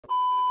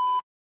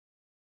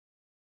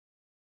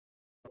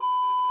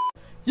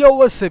Yo,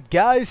 what's up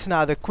guys?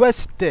 Now the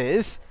quest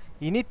is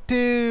you need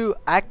to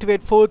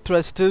activate 4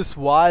 thrusters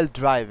while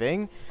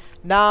driving.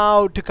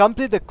 Now to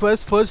complete the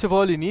quest, first of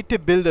all you need to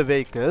build a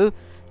vehicle.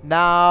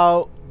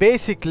 Now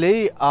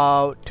basically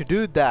to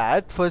do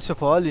that, first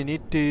of all you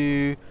need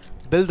to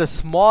build a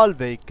small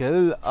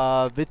vehicle,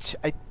 which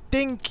I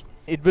think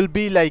it will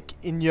be like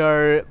in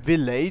your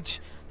village,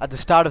 at the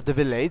start of the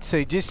village. So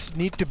you just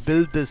need to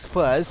build this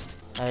first.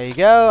 There you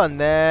go, and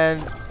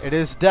then it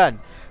is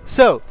done.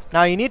 So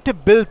now you need to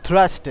build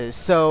thrusters.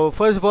 So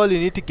first of all you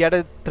need to get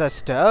a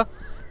thruster,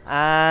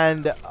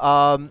 and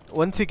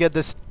once you get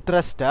this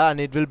thruster, and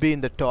it will be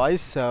in the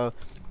toys, so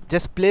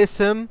just place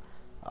him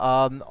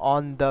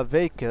on the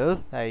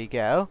vehicle. There you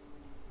go,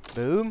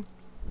 boom.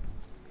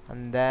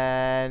 And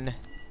then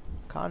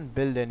can't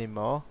build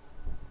anymore.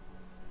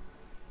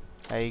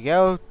 There you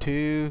go,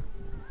 2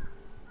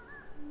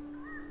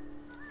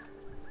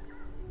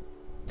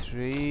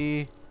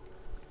 3.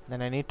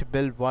 Then I need to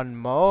build one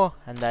more,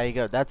 and there you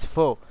go, that's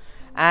 4.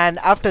 And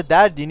after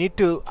that you need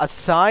to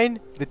assign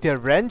with your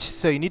wrench.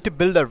 So you need to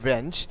build a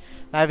wrench.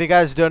 Now if you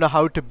guys don't know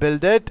how to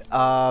build it,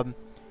 I'll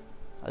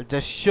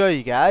just show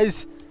you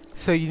guys.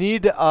 So you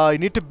need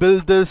to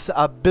build this,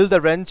 build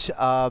a wrench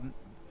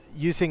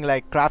using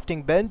like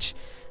crafting bench,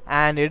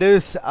 and it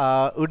is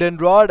wooden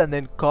rod and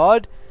then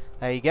cord.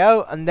 There you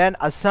go, and then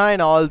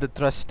assign all the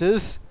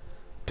thrusters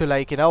to,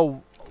 like, you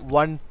know,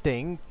 one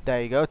thing.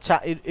 There you go.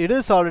 It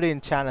is already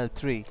in channel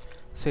 3,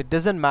 so it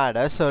doesn't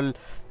matter. So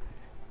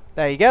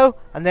there you go,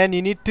 and then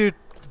you need to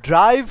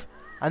drive,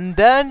 and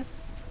then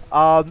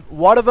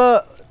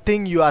whatever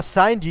thing you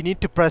assigned, you need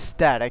to press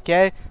that.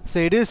 Okay, so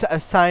it is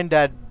assigned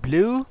at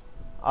blue,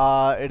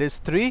 it is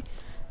 3,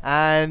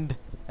 and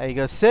there you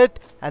go, sit,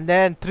 and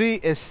then 3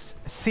 is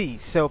C,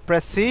 so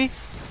press C,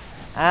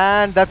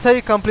 and that's how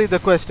you complete the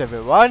quest,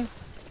 everyone.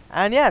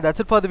 And yeah, that's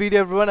it for the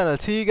video, everyone, and I'll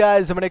see you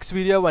guys in my next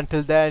video.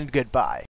 Until then, goodbye.